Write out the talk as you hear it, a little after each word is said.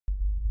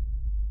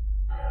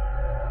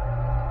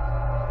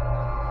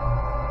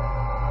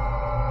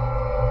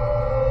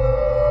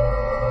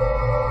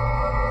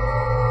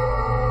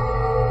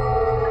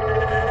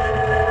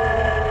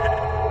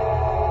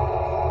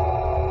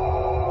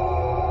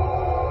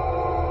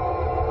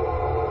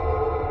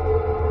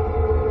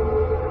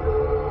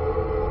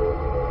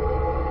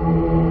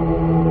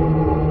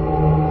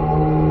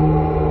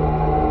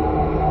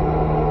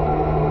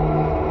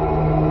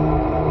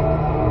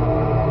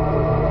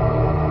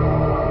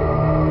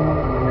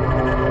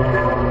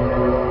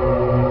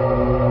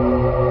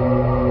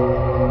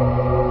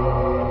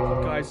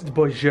the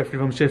boy Jeffrey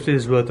from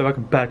Jefstetics World.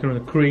 Welcome back on a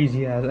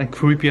crazy ass and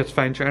creepy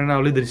adventure. And now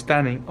literally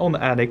standing on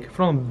the attic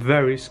from a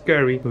very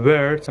scary,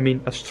 weird,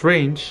 a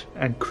strange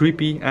and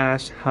creepy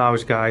ass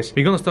house, guys.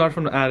 We're gonna start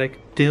from the attic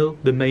till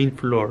the main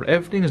floor.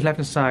 Everything is left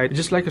inside. It's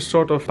just like a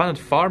sort of abandoned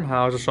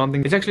farmhouse or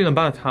something. It's actually an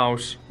abandoned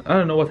house. I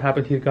don't know what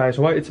happened here, guys,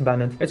 why it's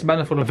abandoned. It's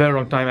abandoned for a very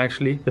long time,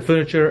 actually. The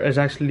furniture is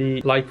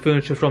actually like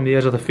furniture from the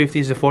years of the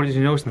 50s, the 40s,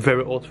 you know, it's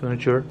very old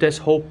furniture. This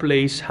whole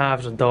place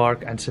has a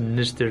dark and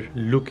sinister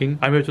looking.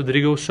 I'm here with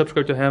Rodrigo,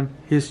 subscribe to him.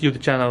 His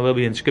YouTube channel will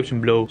be in the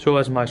description below, so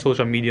as my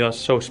social media.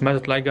 So smash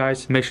that like,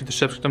 guys, make sure to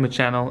subscribe to my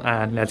channel,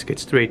 and let's get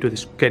straight to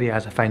this scary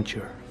ass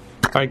adventure.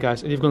 Alright,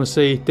 guys, and if you're gonna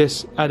say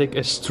this attic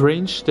is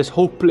strange, this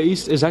whole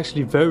place is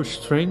actually very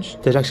strange.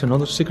 There's actually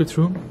another secret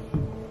room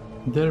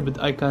there, but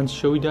I can't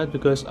show you that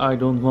because I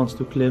don't want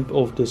to climb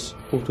off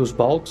those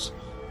bulbs.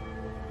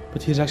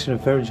 But here's actually a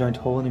very giant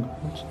hole in the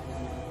ground.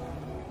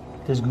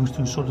 This goes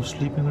to a sort of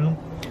sleeping room.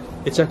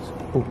 It's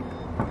actually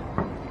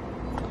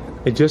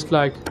it's just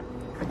like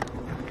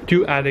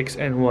two attics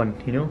and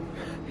one, you know.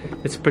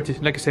 It's pretty,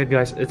 like I said,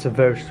 guys, it's a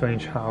very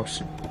strange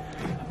house.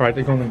 Alright,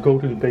 I'm gonna go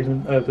to the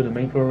basement, to the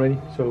main floor already.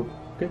 So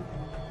okay.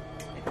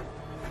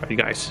 Alright,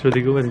 guys, so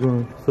we're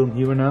gonna film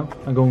here now.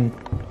 I'm going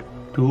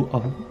to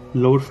a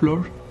lower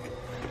floor.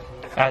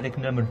 Attic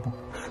number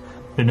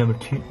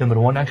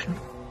one, actually.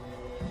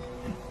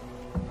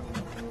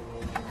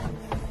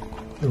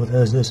 What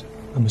is this?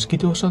 A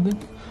mosquito or something?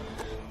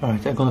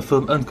 Alright, I'm gonna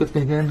film uncut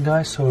again,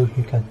 guys, so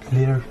you can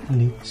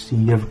clearly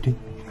see everything.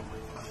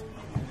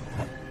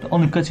 The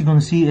only cuts you're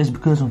gonna see is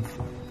because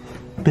of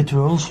bit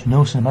rolls,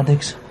 no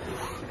cinematics,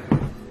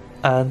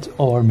 and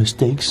or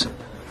mistakes,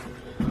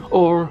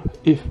 or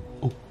if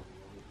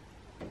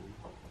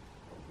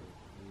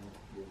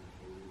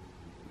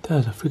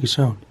that's a freaky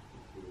sound.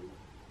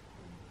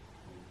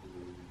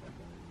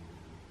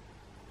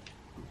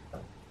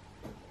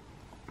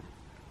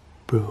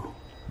 Bro.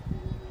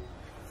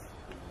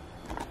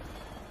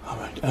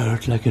 Alright, I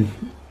heard like a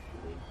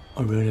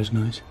really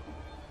nice.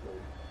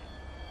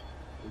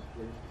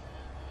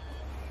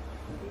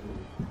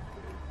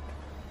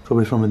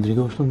 Probably from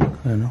Rodrigo or something,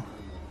 I don't know.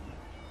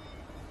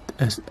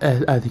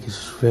 I think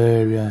it's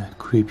very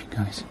creepy,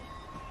 guys.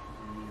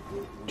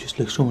 Just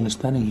like someone is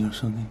standing here or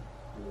something.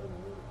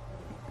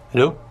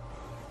 Hello?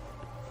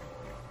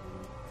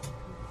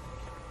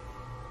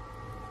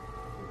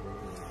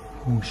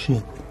 Oh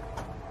shit.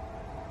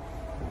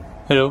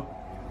 Hello?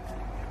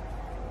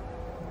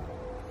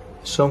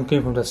 Someone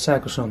came from that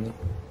sack or something.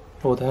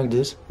 Oh, what the heck is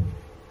this?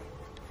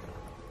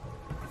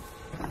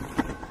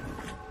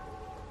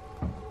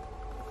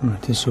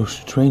 Alright, this is so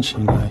strange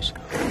here, guys.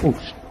 Oh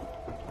shit.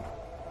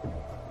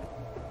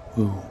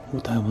 Whoa,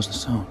 what the hell was the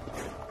sound?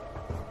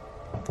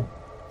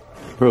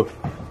 Bro,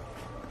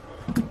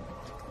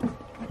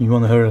 you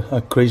wanna hear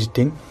a crazy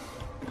thing?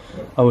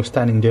 I was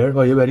standing there,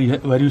 where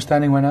are you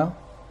standing right now?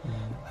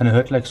 And I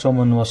heard like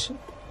someone was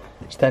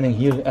standing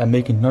here and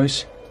making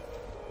noise.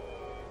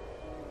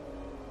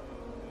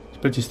 It's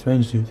pretty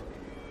strange, dude.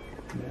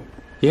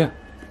 Yeah.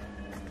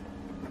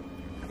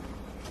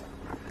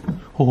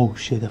 Oh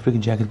shit, a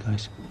freaking jacket,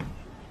 guys.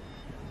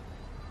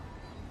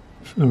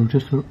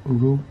 Just a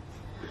room.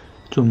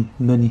 So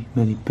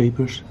many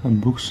papers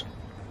and books.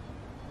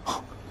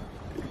 I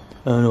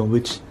don't know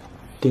which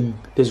thing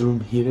this room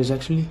here is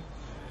actually.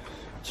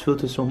 It's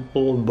filled with some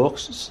old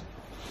boxes.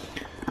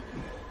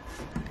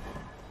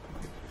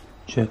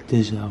 Check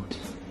this out.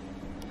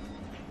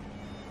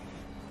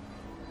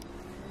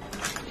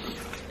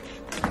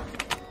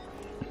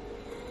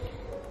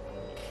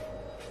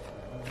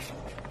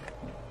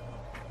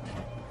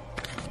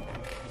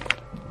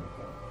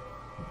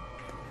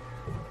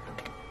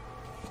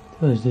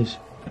 What is this?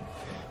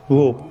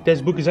 Whoa,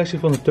 this book is actually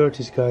from the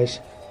 30s, guys.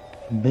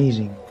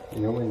 Amazing.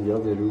 You know, in the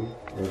other room,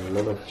 there's a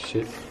lot of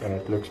shit, and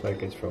it looks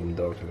like it's from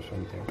dogs or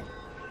something.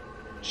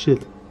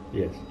 Shit?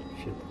 Yes,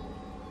 shit.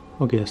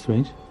 Okay, that's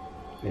strange.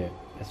 Yeah,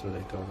 that's what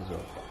I thought as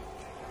well.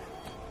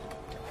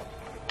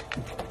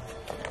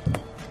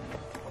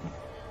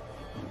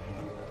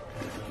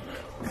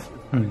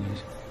 Alright,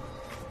 guys.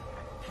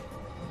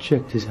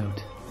 Check this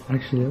out.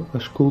 Actually, a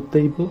school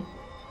table.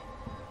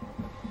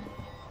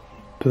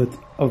 But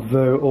a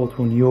very old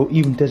one. Yo,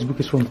 even this book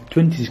is from the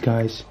 20s,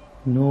 guys.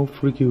 No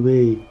freaky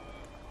way.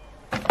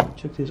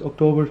 Check this,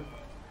 October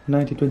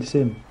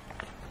 1927.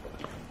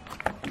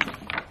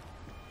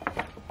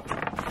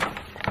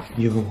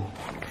 Yo.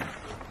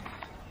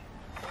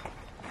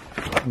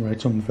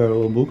 Alright, some very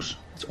old books.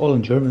 It's all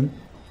in German.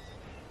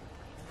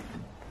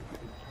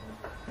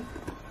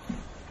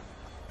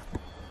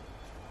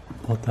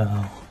 What the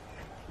hell?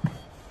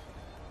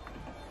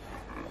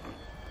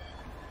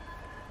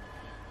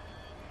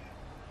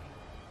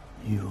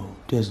 Yo,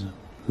 this is a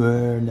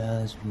weird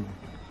ass room.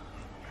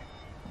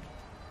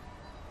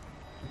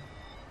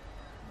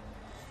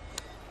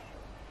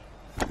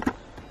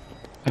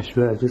 I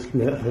swear I just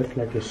heard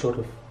like a sort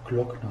of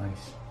clock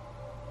noise.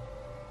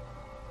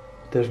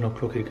 There's no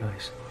clock here,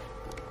 guys.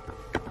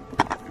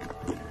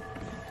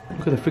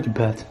 Look at the freaking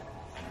bed.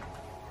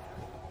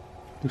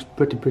 Looks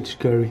pretty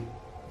scary.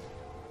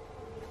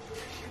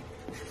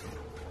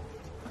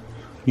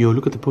 Yo,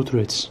 look at the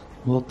portraits.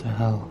 What the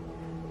hell?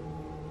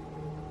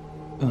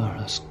 Oh,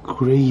 that's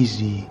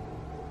crazy.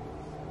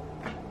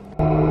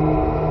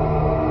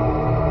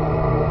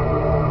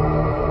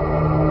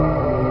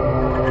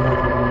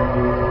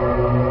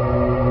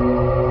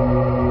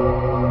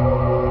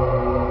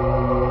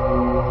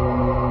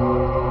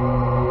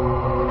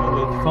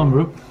 Fun,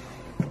 bro.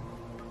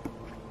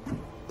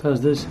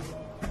 How's this?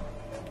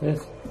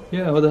 Yes.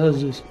 Yeah, what the hell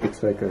is this?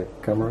 It's like a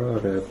camera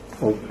or an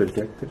old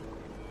projector.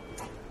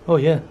 Oh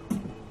yeah.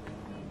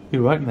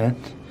 You're right, man.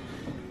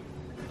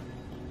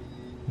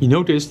 You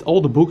noticed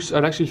all the books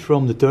are actually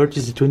from the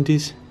 30s, the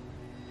 20s.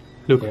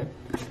 Look. Yeah.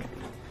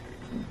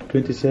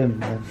 27,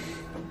 man.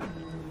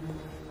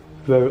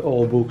 Very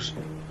old books.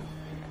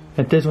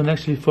 And this one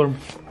actually from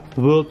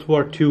World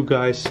War II,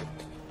 guys.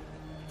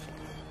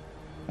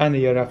 And the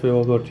year after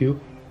World War II.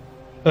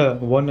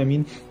 One, I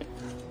mean.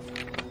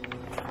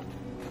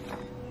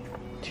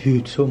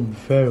 Dude, some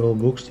very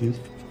old books, dude.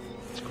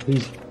 It's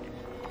crazy.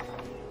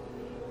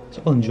 It's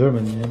all in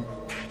German, man.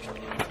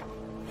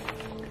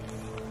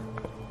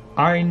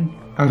 Ein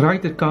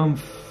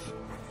Reiterkampf.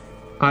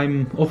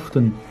 I'm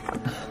often.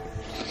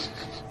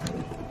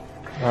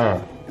 Ah.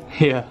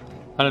 Yeah,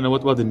 I don't know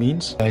what it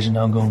means. Guys are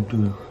now going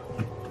to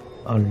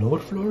a lower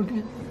floor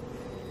again.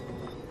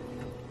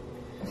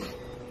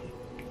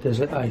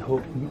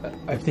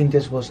 I think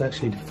this was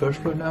actually the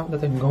first floor now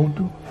that I'm going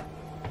to.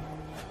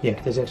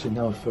 Yeah, this is actually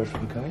now the first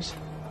floor, guys.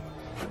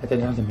 And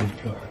then I have the main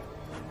floor.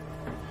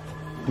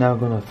 Now I'm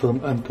gonna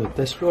film uncut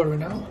this floor right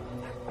now.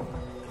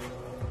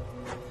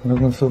 I'm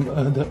gonna film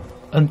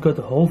uncut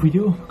the whole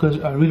video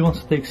because I really want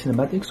to take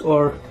cinematics,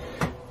 or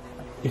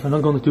if I'm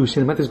not gonna do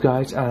cinematics,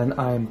 guys, and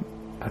I'm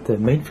at the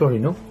main floor, you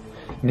know,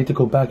 I need to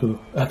go back to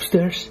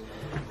upstairs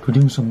to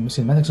do some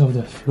cinematics of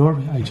the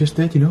floor I just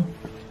did, you know.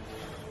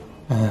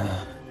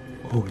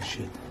 Holy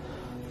shit.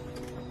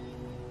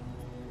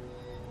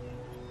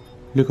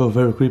 Look how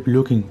very creepy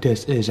looking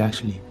this is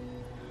actually.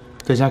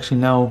 There's actually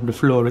now the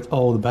floor with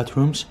all the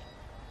bathrooms.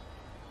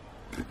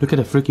 Look at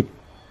the freaky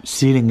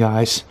ceiling,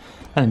 guys.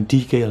 And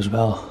decay as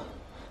well.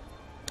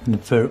 And a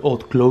very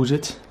old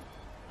closet.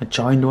 A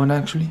giant one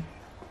actually.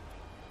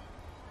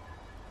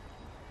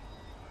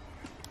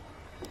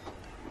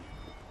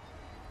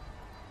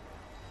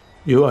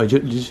 Yo, I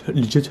just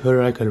legit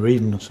heard like a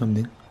raven or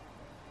something.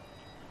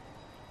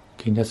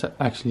 Okay, that's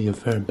actually a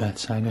very bad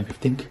sign, I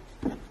think.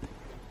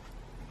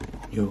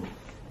 Yo.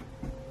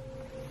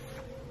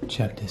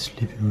 Check this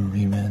sleeping room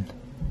here, man.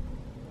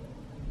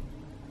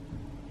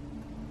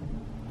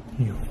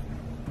 Yo.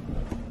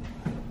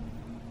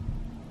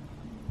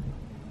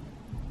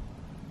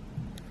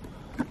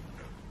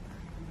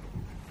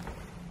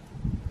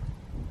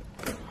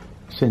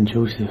 St.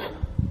 Joseph.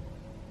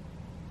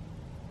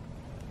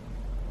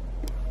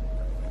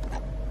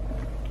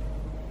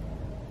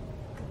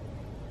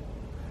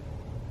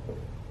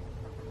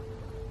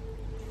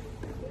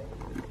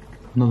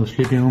 Another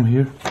sleeping room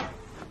here.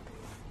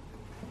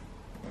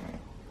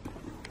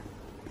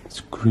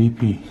 It's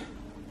creepy.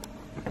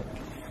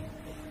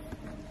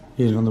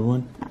 Here's another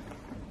one.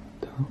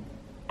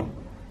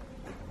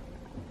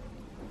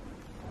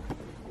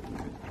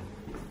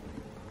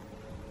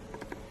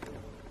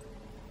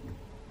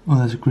 Oh,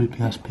 that's a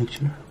creepy ass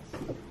picture.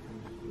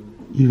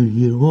 Even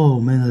here, whoa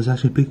man, that's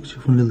actually a picture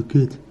from a little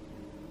kid.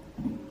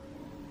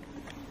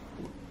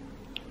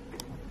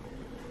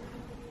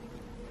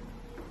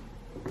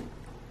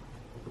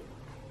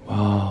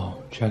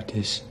 Wow, check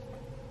this.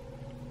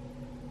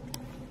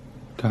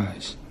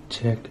 Guys,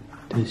 check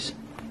this.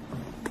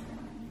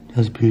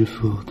 That's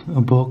beautiful.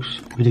 A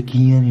box with a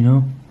key in, you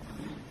know?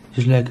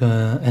 Just like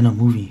in a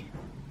movie.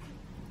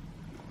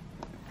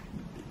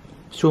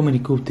 So many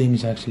cool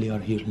things actually are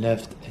here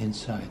left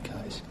inside,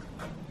 guys.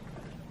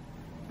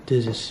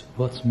 This is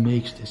what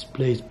makes this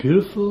place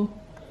beautiful,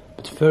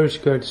 but very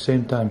scary at the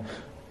same time.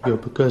 Yo,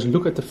 because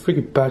look at the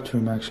freaking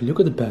bathroom actually. Look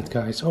at the bed,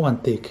 guys. Oh,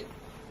 and thick.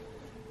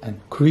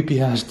 And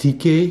creepy ass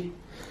decay.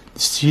 The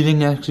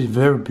ceiling actually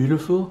very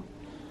beautiful.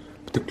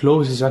 But the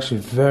clothes is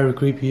actually very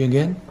creepy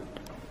again.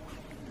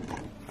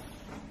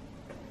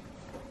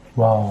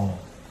 Wow.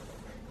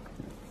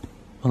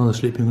 Another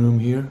sleeping room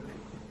here.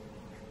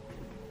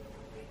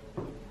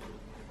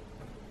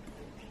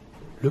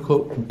 Look how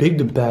big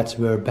the beds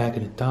were back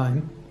in the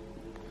time.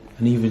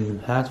 And even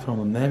the hat from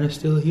a man is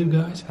still here,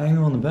 guys, hanging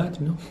on the bed,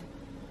 you know.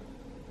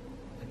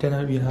 And then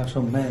I even have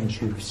some man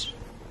shoes.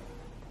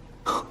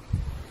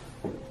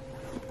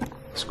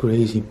 It's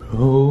crazy,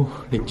 bro.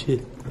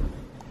 Legit.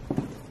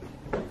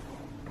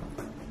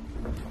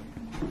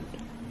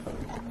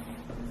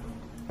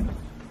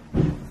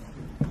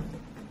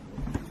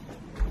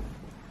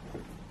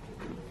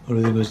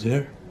 Already goes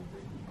there.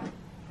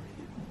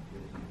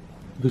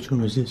 Which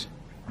room is this?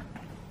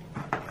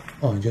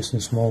 Oh, just a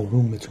small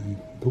room with some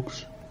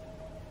books.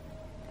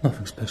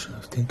 Nothing special, I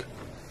think.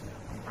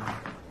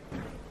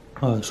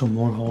 Oh, there's some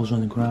more holes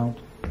on the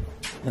ground.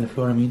 And the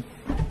floor, I mean.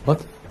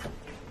 What?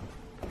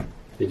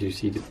 Did you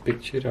see the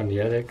picture on the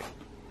attic?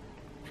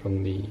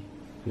 From the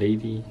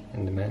lady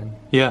and the man?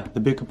 Yeah, the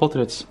big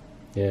portraits.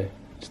 Yeah.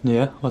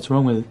 Yeah, what's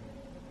wrong with it?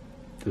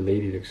 The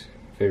lady looks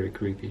very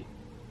creepy.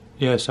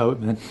 Yeah, I saw it,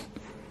 man.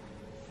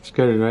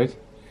 Scary, right?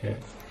 Yeah.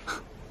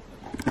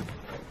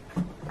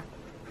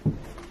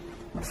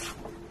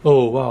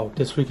 Oh wow,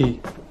 that's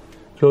freaky.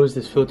 Close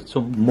this filled with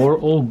some more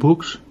old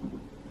books.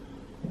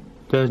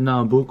 There's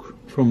now a book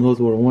from World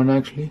War I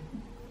actually.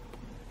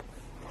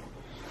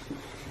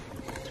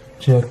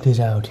 Check this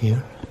out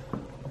here.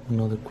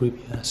 Another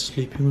creepy ass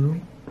sleeping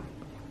room.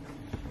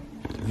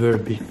 Very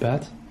big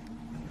bed.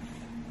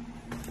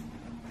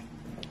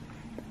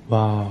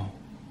 Wow.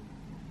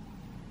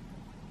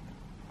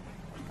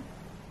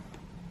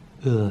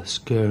 Ugh,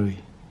 scary.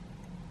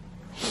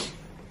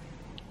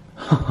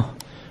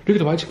 Look at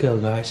the white scale,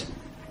 guys.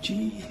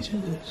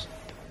 Jesus.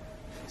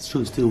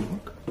 Should it still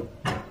work?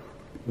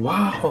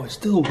 Wow, it's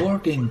still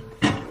working.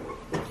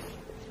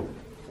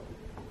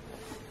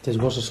 This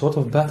was a sort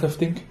of bed, I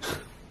think.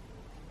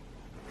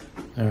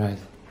 Alright.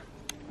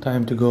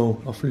 Time to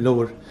go off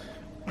lower.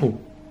 Oh.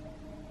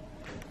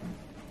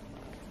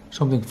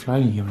 Something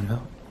flying here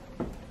now.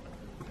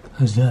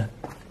 What's that?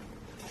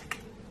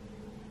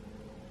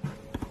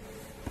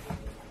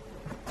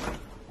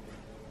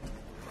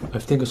 I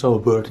think I saw a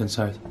bird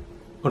inside.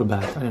 Or a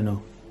bat, I don't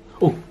know.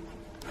 Oh!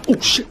 Oh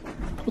shit!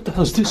 What the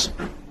hell is this?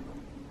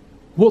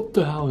 What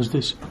the hell is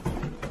this?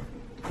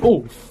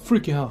 Oh,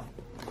 freaking hell.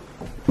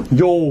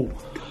 Yo!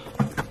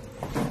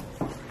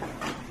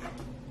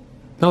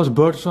 That was a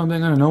bird or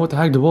something, I don't know what the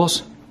heck that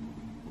was.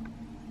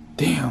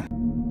 Damn.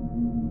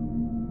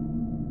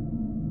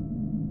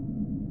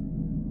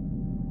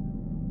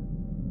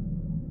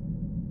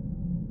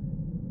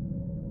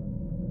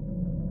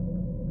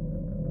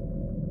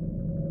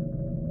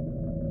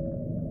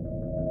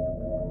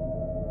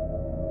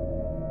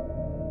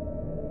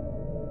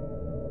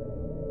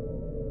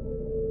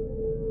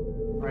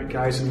 Alright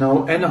guys,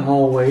 now in the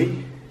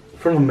hallway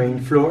from the main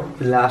floor,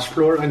 the last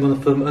floor, I'm gonna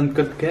film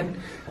uncut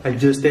again. I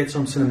just did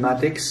some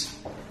cinematics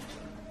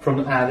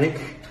from the attic,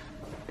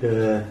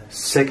 the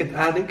second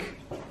attic,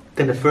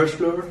 then the first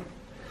floor.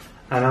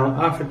 And now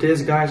after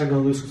this guys, I'm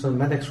gonna do some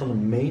cinematics from the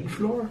main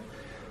floor.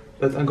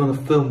 But I'm gonna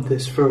film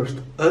this first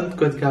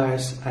uncut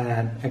guys,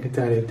 and I can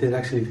tell you this is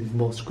actually the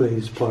most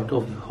craziest part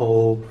of the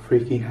whole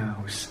freaking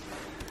house.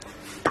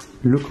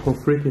 Look how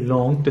freaking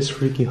long this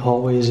freaking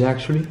hallway is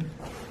actually.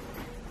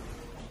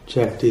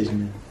 Check this,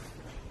 man.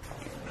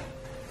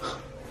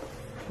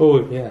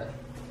 Oh yeah,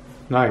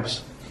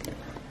 nice.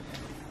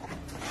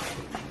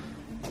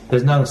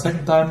 There's now the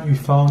second time we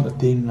found a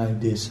thing like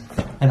this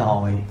in a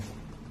hallway.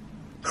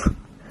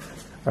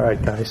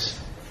 Alright guys.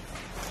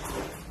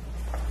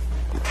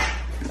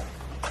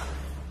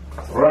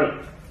 Alright.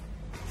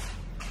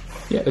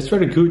 Yeah, it's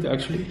very good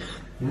actually.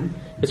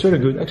 It's very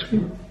good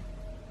actually.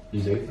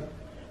 You say it?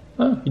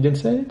 Oh, you didn't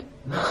say it?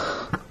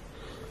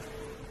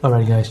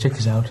 Alright guys, check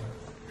this out.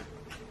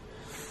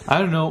 I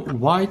don't know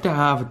why to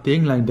have a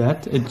thing like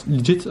that. It's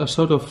legit a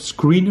sort of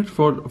screener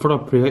for a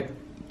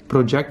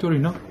projector, you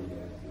know?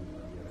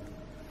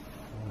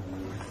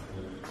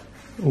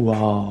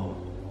 Wow.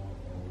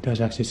 That's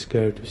actually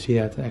scary to see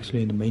that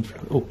actually in the main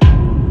floor. Oh.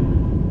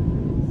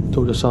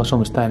 Thought I saw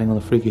someone standing on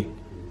the freaky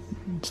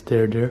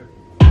stair there.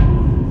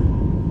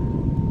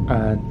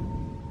 And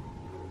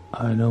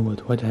I don't know,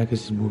 but what the heck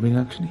is this moving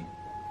actually?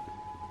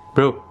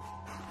 Bro.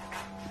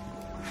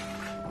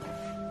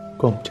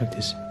 Come, check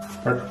this.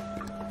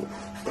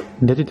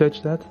 Did you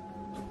touch that?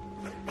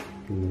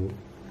 No.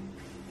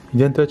 You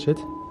didn't touch it?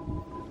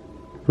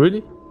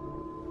 Really?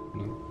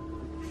 No.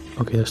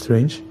 Okay, that's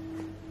strange.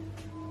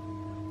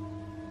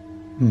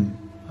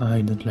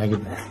 I don't like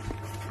it, man.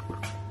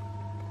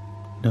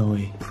 No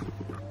way.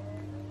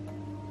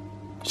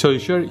 So you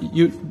sure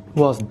you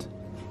wasn't?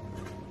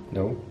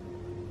 No.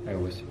 I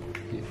was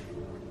here.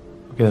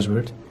 Okay, that's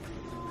weird.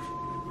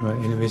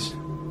 Right, anyways.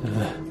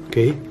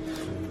 Okay.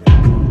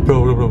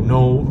 Bro,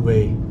 no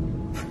way.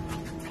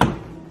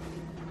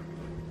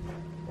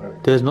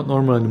 That is not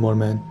normal anymore,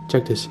 man.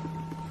 Check this.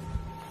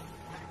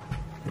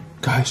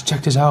 Guys,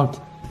 check this out.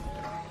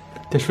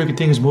 This freaking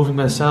thing is moving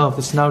by itself.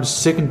 It's now the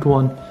second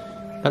one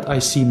that I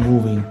see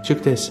moving.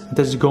 Check this.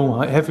 This is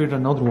going heavier than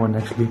another one,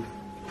 actually.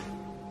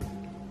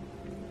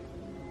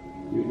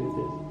 You did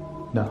this?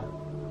 No.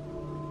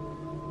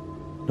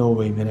 No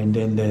way, man. I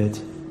didn't do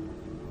it.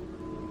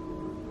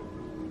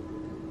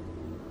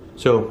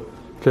 So,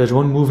 there's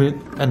one moving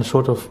in a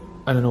sort of,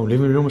 I don't know,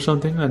 living room or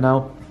something. And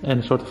now in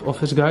a sort of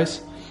office,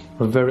 guys.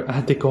 A very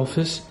attic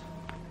office.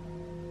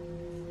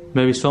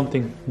 Maybe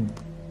something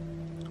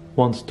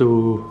wants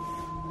to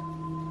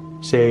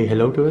say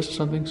hello to us or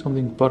something.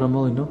 Something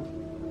paranormal, you know?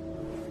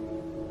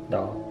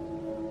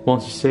 No.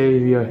 Wants to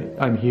say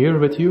I'm here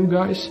with you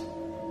guys.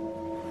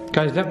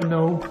 Guys, let me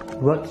know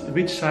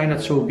which sign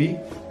that should be.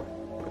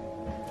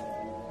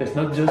 It's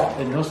not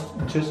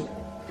just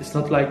it's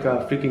not like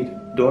a freaky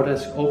door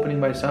that's opening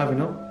by itself, you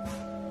know?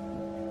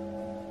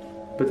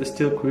 But it's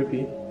still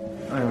creepy.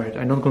 Alright,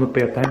 I'm not gonna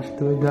pay attention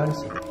to it,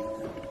 guys.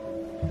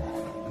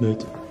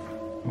 But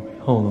okay,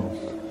 hold on.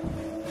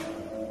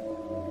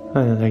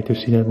 I don't like to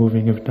see that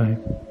moving every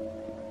time.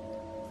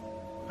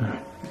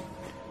 Alright.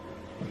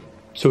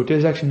 So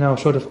there's actually now a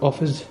sort of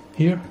office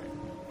here.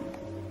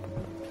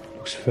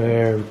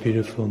 very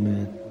beautiful,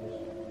 man.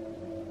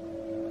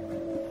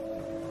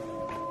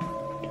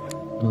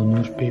 No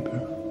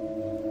newspaper.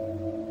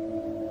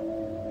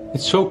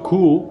 It's so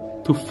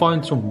cool to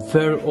find some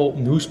very old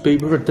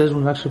newspaper. This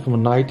one actually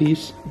from the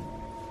 90s.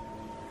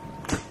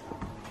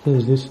 What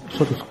is this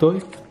sort of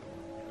toy?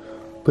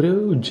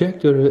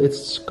 Projector,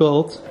 it's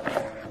called.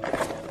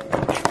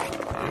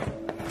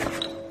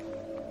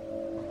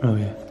 Oh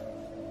yeah.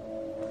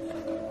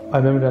 I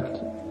remember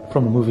that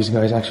from the movies,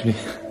 guys, actually.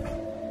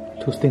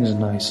 Those things are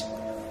nice.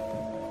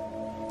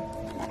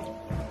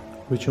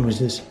 Which one is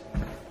this?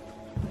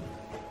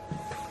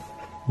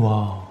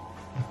 Wow.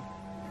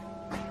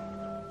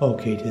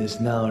 Okay, this is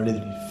now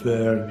literally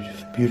very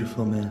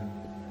beautiful, man.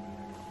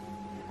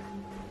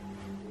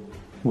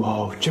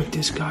 Wow, check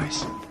this,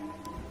 guys.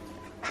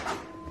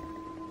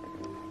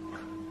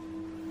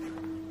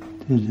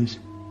 What is this?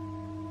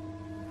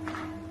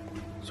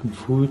 Some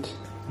food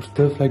or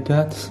stuff like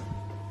that.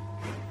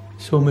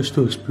 So much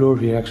to explore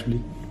here,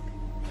 actually.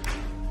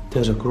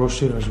 There's a cross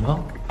here as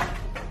well.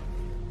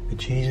 With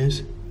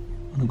Jesus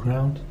on the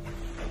ground.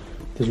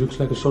 This looks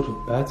like a sort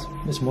of bed.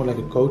 It's more like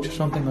a couch or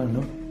something, I don't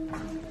know.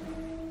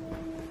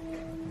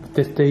 But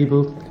this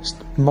table,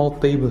 small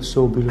table, is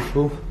so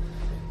beautiful.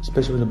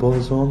 Especially with the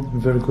bottles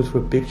on. Very good for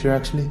a picture,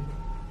 actually.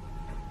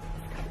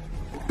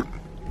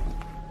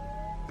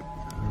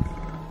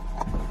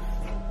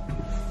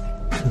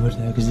 So what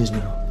the heck is this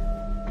now?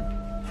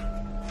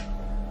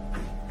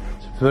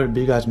 It's a very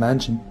big ass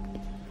mansion.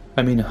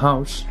 I mean a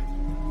house.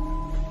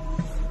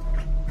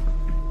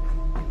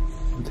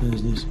 What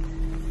is this?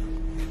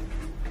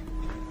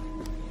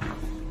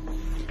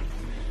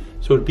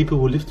 So the people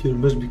who lived here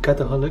must be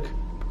Catholic,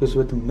 because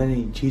with the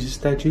many Jesus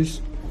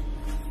statues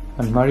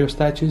and Mario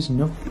statues, you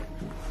know.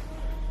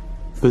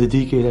 But the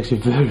decay is actually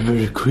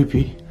very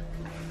creepy,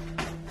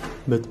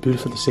 but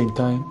beautiful at the same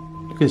time.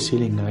 Look at the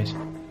ceiling, guys.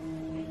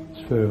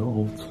 It's very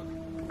old.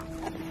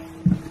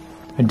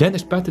 I didn't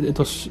expect that it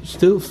was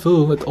still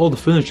full with all the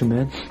furniture,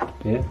 man.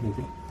 Yeah,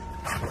 maybe.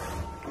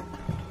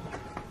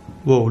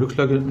 Whoa, looks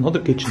like another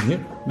kitchen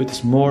here, but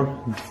it's more,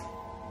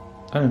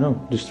 I don't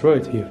know,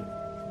 destroyed here.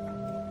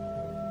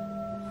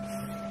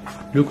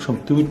 Look,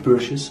 some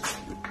toothbrushes.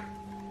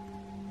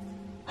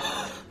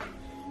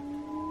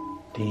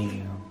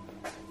 Damn.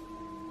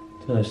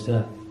 What is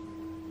that?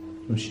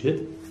 Some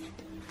shit.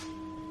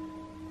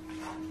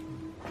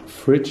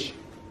 Fridge.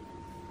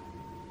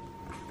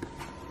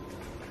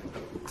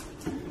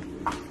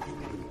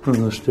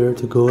 Another stair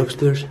to go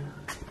upstairs.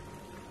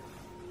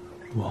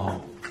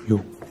 Wow, yo.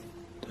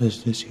 What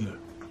is this here?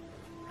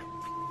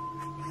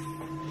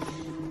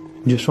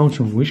 Just found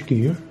some whiskey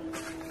here.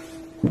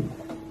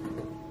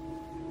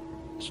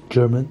 It's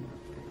German.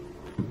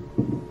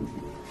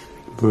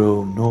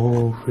 Bro,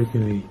 no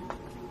freaking way.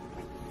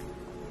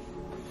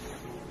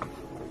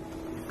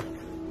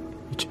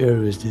 Which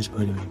area is this,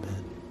 by the way,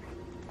 man?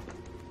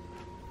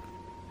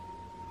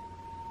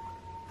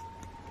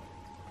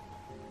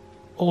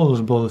 All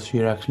those bottles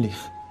here, actually.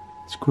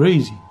 It's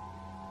crazy.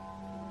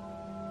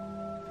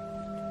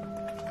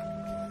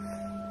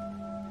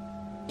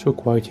 So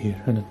quiet here.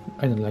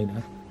 I don't like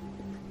that.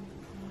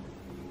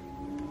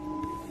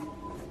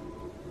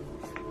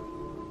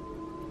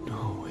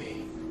 No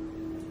way.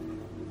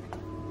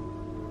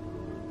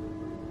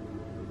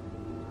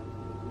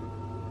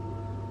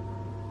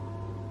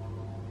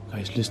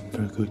 Guys, listen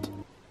very good.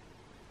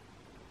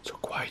 So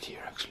quiet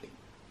here, actually.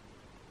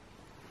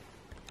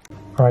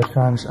 Alright,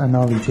 fans, I'm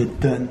now legit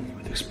done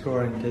with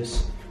exploring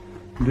this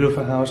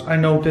beautiful house. I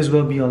know this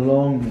will be a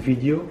long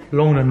video,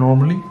 longer than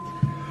normally,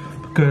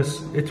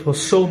 because it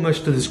was so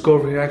much to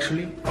discover here,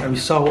 actually. And we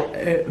saw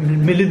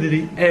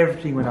literally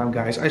everything went on,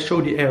 guys. I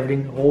showed you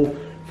everything, the whole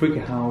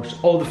freaking house,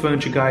 all the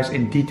furniture, guys,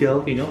 in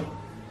detail, you know.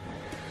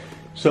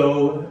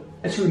 So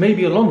it's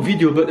maybe a long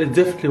video, but it's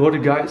definitely worth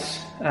it,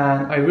 guys.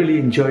 And I really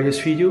enjoyed this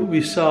video.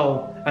 We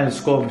saw and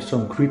discovered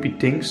some creepy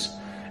things,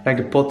 like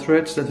the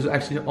portraits that was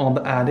actually on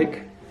the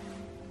attic.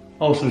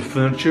 Also the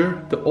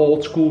furniture, the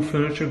old school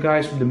furniture,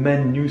 guys, with the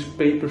men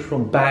newspapers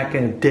from back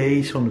in the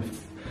days, from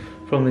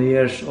the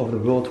years of the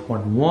World War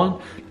I,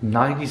 the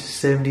 90s,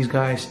 70s,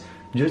 guys.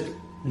 Just a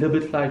little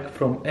bit like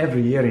from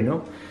every year, you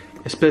know.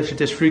 Especially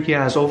this freaky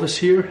ass office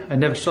here. I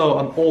never saw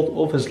an old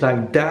office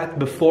like that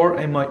before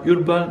in my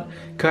urban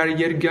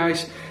career,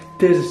 guys.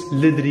 This is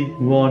literally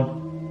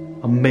one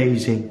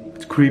amazing,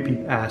 creepy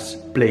ass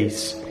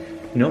place,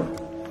 you know.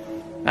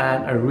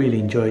 And I really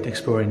enjoyed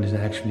exploring this,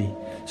 actually.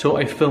 So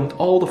I filmed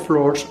all the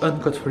floors,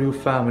 uncut for your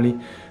family.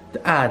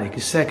 The attic,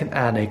 the second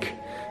attic,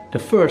 the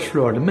first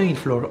floor, the main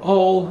floor,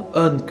 all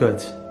uncut.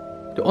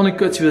 The only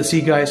cuts you will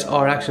see, guys,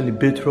 are actually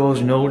bit rolls,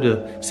 you know, the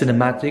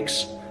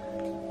cinematics.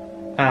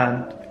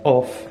 And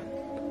off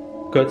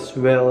cuts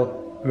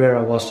where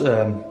I was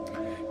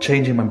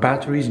changing my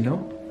batteries, you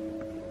know.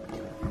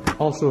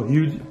 Also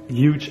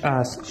huge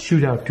ass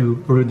shootout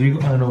to Rodrigo.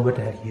 I don't know what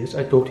the heck he is.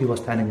 I thought he was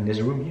standing in this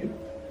room here.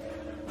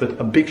 But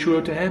a big shout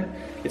out to him.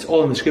 It's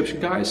all in the description,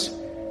 guys.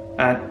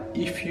 And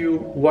if you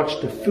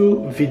watch the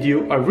full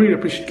video, I really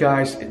appreciate it,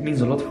 guys. It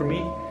means a lot for me.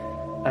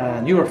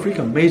 And you are freaking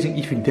amazing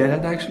if you did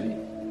that, actually.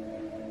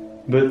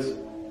 But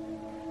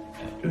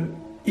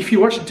if you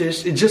watch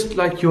this, it's just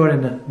like you're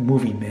in a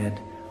movie, man.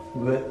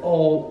 Where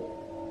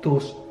all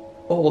those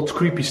old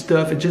creepy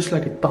stuff, it's just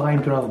like a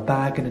time travel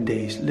back in the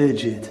days,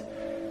 legit.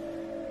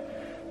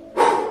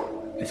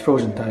 It's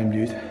frozen time,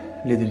 dude,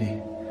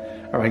 literally.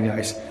 Alright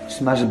guys,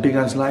 smash a big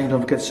ass like,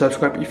 don't forget to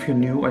subscribe if you're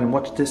new and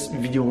watch this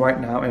video right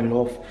now and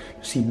love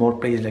to see more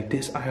plays like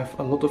this. I have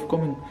a lot of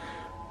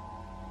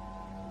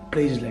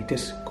places like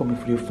this coming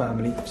for your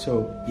family,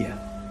 so yeah.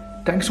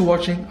 Thanks for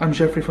watching, I'm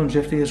Jeffrey from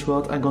Jefstetics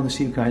World. I'm gonna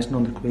see you guys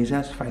on the crazy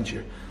ass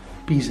adventure.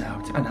 Peace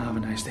out and have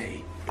a nice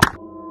day.